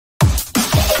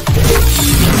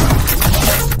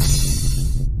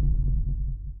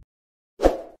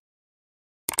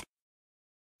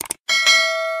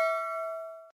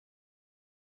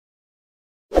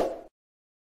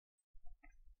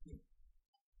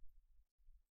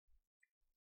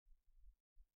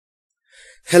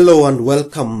Hello and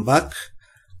welcome back.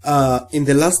 In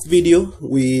the last video,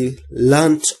 we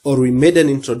learned or we made an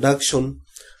introduction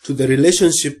to the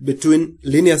relationship between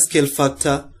linear scale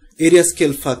factor, area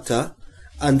scale factor,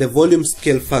 and the volume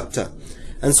scale factor.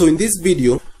 And so in this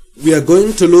video, we are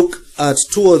going to look at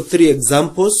 2 or 3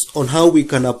 examples on how we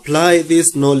can apply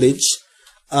this knowledge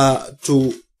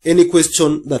to any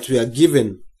question that we are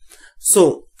given.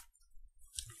 So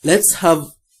let's have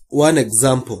one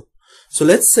example. So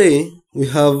let's say we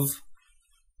have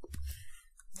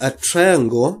a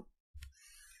triangle.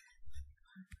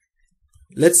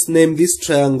 Let's name this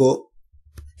triangle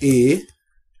A,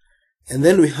 and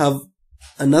then we have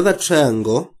another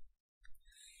triangle.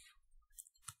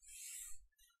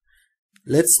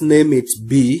 Let's name it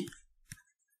B,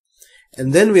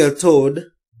 and then we are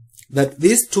told that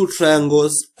these two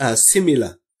triangles are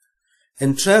similar,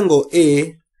 and triangle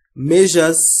A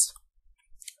measures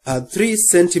 3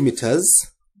 centimeters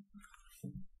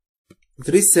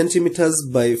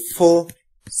by 4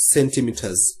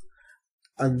 centimeters,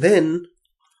 and then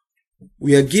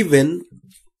we are given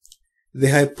the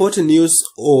hypotenuse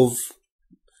of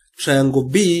triangle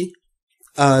B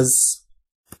as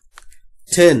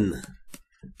 10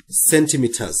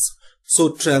 centimeters. So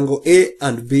triangle A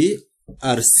and B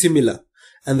are similar,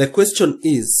 and the question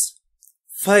is,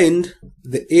 find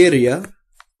the area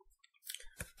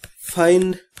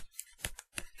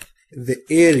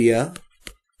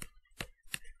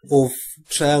of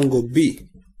triangle B.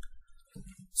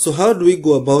 So how do we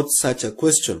go about such a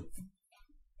question?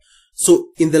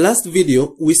 So in the last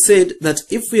video, we said that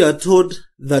if we are told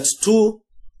that two,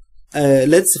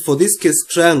 let's say for this case,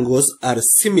 triangles are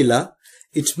similar,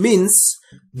 it means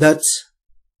that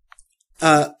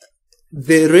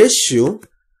the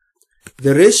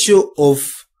ratio of,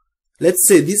 let's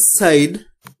say, this side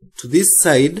to this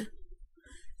side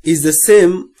is the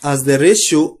same as the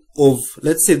ratio of,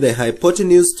 let's say, the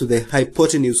hypotenuse to the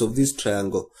hypotenuse of this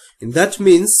triangle. And that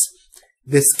means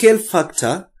the scale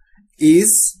factor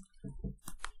is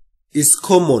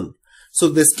common. So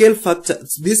the scale factor,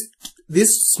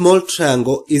 this small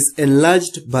triangle is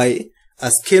enlarged by a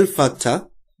scale factor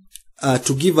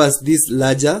to give us this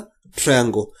larger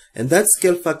triangle. And that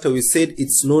scale factor, we said,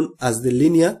 it's known as the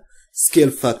linear scale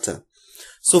factor.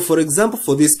 So for example,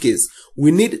 for this case,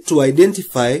 we need to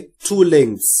identify 2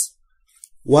 lengths,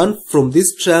 one from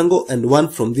this triangle and one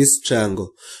from this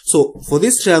triangle. So for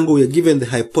this triangle, we are given the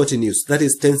hypotenuse, that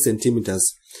is 10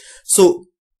 centimeters. So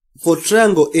for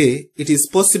triangle A, it is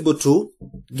possible to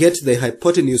get the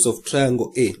hypotenuse of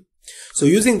triangle A. So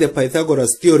using the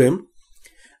Pythagoras Theorem,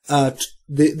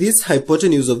 this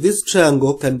hypotenuse of this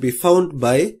triangle can be found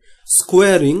by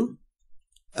squaring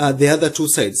the other 2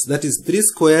 sides. That is 3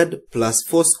 squared plus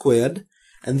 4 squared,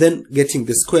 and then getting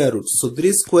the square root. So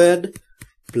 3 squared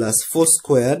plus 4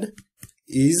 squared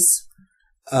is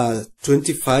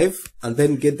 25, and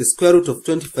then get the square root of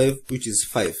 25, which is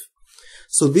 5.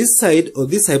 So this side, or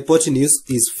this hypotenuse,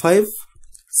 is 5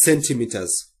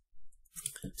 centimeters.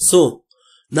 So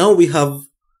now we have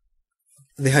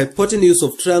the hypotenuse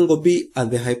of triangle B and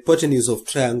the hypotenuse of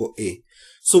triangle A.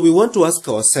 So we want to ask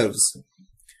ourselves,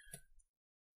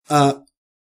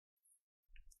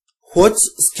 what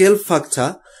scale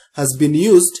factor has been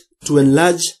used to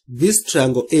enlarge this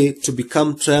triangle A to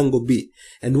become triangle B?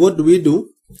 And what do?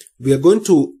 We are going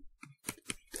to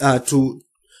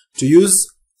use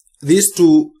these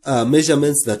 2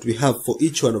 measurements that we have for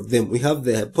each one of them. We have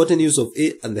the hypotenuse of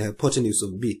A and the hypotenuse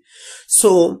of B.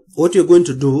 So what you're going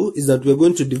to do is that we're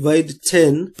going to divide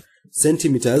 10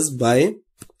 centimeters by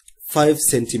 5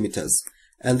 centimeters,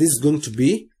 and this is going to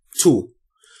be 2.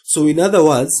 So in other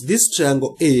words, this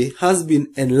triangle A has been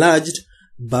enlarged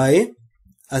by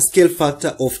a scale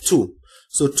factor of 2.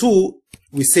 So 2,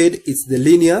 we said, it's the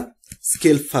linear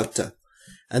scale factor.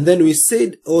 And then we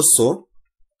said also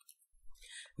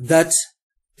that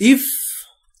if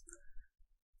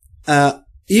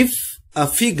a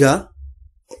figure,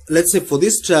 let's say for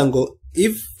this triangle,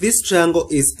 if this triangle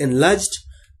is enlarged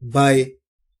by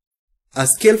a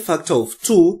scale factor of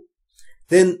 2,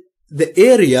 then the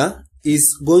area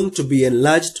is going to be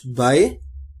enlarged by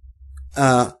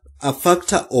a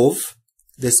factor of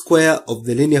the square of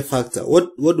the linear factor.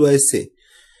 What do I say?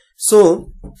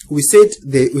 So we said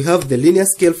we have the linear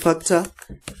scale factor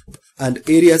and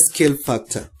area scale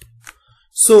factor.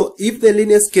 So if the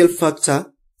linear scale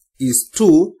factor is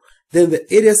 2, then the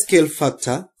area scale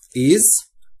factor is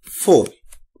 4.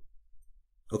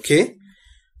 Okay?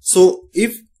 So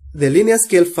if the linear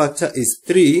scale factor is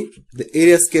 3, the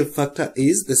area scale factor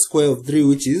is the square of 3,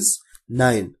 which is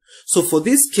 9. So for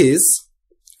this case,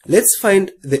 let's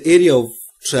find the area of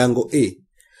triangle A.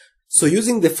 So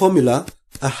using the formula,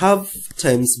 a half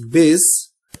times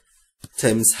base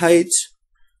times height,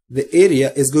 the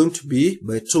area is going to be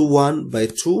by 2, 1 by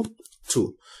 2,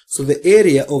 2. So the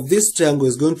area of this triangle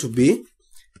is going to be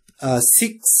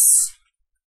 6.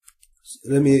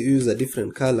 Let me use a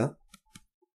different color.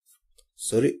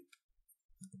 Sorry.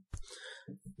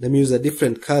 Let me use a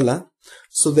different color.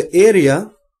 So the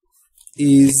area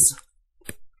is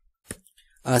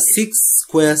 6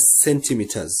 square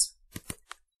centimeters.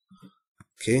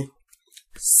 Okay.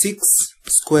 6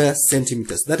 square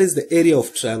centimeters. That is the area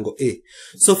of triangle A.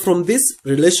 So from this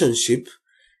relationship,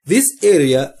 this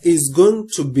area is going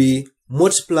to be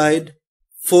multiplied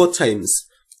 4 times.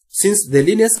 Since the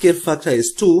linear scale factor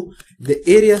is 2, the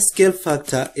area scale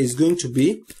factor is going to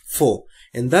be 4.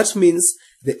 And that means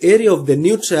the area of the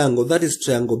new triangle, that is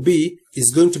triangle B,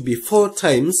 is going to be 4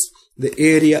 times the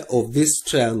area of this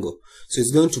triangle. So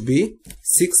it's going to be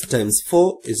 6 times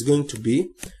 4 is going to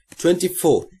be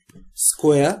 24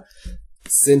 square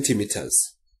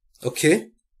centimeters. Okay?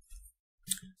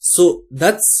 So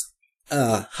that's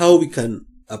how we can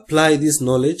apply this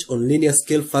knowledge on linear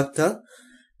scale factor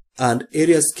and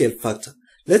area scale factor.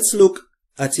 Let's look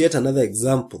at yet another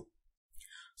example.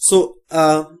 So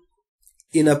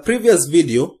in a previous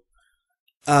video,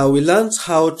 we learned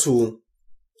how to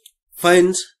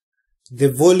find the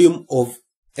volume of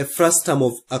a frustum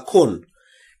of a cone.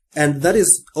 And that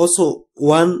is also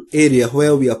one area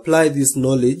where we apply this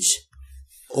knowledge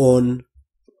on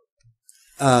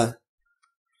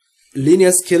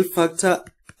linear scale factor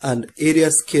and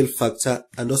area scale factor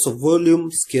and also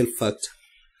volume scale factor.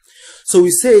 So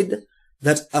we said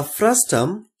that a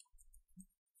frustum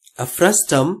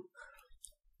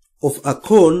of a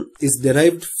cone is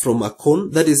derived from a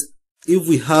cone. That is, if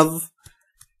we have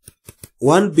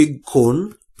one big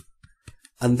cone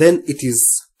and then it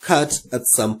is cut at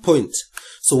some point.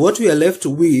 So what we are left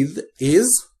with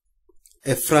is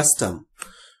a frustum.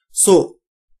 So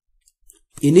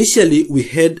initially we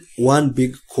had one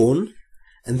big cone,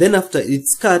 and then after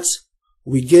it's cut,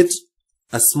 we get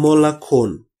a smaller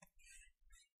cone.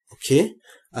 Okay,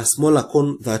 a smaller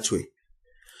cone that way.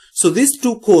 So these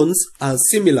two cones are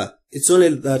similar. It's only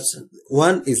that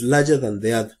one is larger than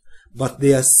the other, but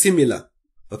they are similar.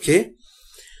 Okay,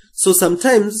 so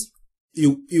sometimes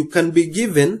you can be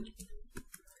given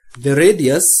the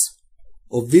radius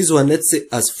of this one, let's say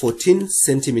as 14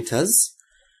 centimeters,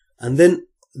 and then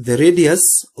the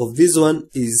radius of this one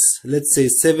is, let's say,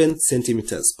 7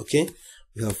 centimeters. Okay,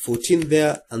 we have 14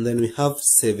 there, and then we have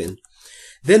 7.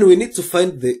 Then we need to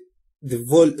find the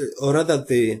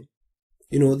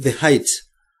height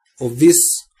of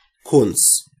these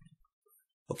cones.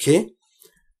 Okay,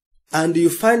 and you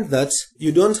find that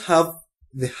you don't have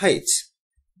the height.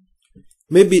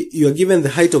 Maybe you are given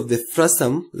the height of the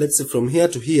frustum, let's say from here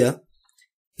to here,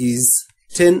 is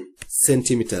 10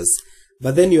 centimeters.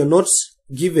 But then you're not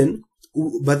given,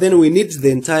 but then we need the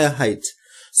entire height.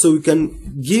 So we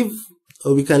can give,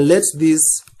 or we can let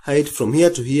this height from here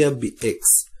to here be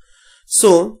x.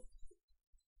 So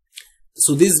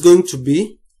this is going to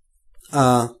be,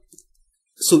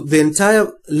 so the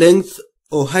entire length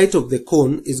or height of the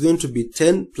cone is going to be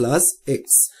 10 plus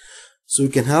x. So we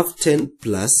can have 10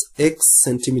 plus x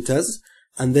centimeters,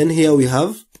 and then here we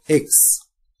have x.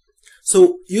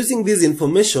 So using this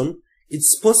information,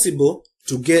 it's possible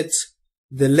to get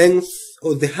the length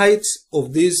or the height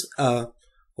of this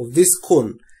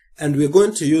cone, and we're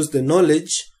going to use the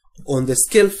knowledge on the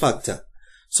scale factor.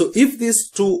 So if these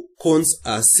two cones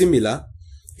are similar,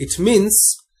 it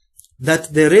means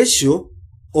that the ratio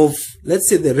of, let's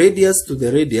say, the radius to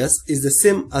the radius is the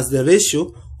same as the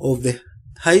ratio of the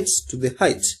height to the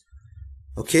height.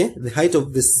 Okay, the height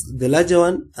of the larger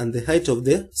one and the height of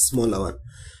the smaller one.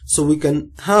 So we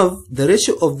can have the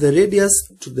ratio of the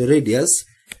radius to the radius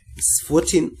is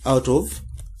 14 out of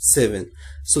 7.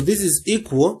 So this is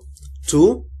equal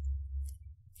to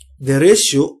the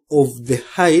ratio of the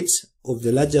height of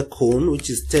the larger cone, which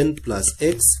is 10 plus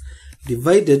x,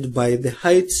 divided by the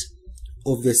height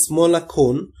of the smaller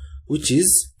cone, which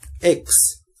is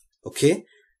x. Okay,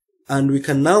 and we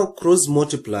can now cross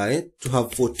multiply to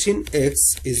have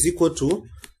 14x is equal to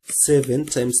 7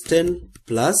 times 10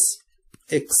 plus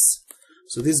x.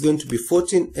 So this is going to be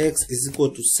 14x is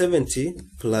equal to 70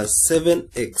 plus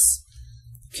 7x.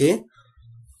 Okay,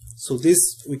 so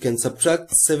this we can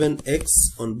subtract 7x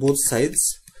on both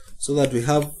sides, so that we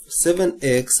have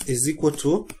 7x is equal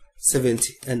to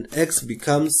 70, and x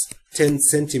becomes 10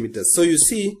 centimeters. So you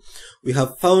see, we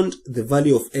have found the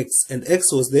value of x, and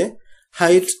x was the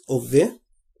height of the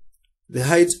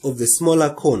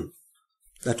smaller cone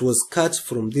that was cut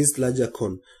from this larger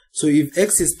cone. So if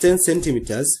x is 10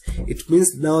 centimeters, it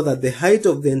means now that the height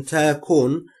of the entire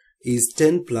cone is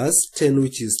 10 plus 10,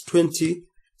 which is 20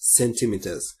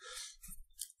 centimeters.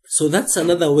 So that's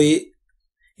another way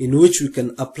in which we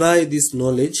can apply this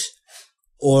knowledge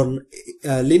on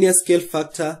linear scale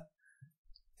factor,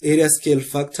 area scale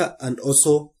factor, and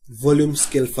also volume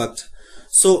scale factor.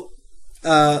 So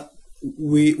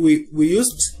we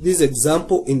used this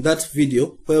example in that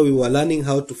video where we were learning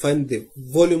how to find the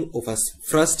volume of a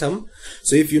frustum.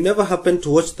 So if you never happen to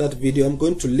watch that video, I'm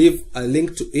going to leave a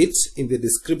link to it in the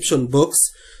description box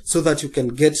so that you can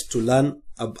get to learn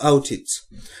about it.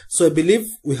 So I believe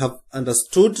we have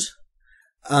understood,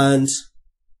 and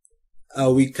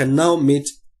we can now meet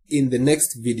in the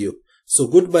next video. So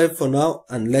goodbye for now,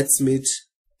 and let's meet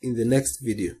in the next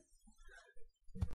video.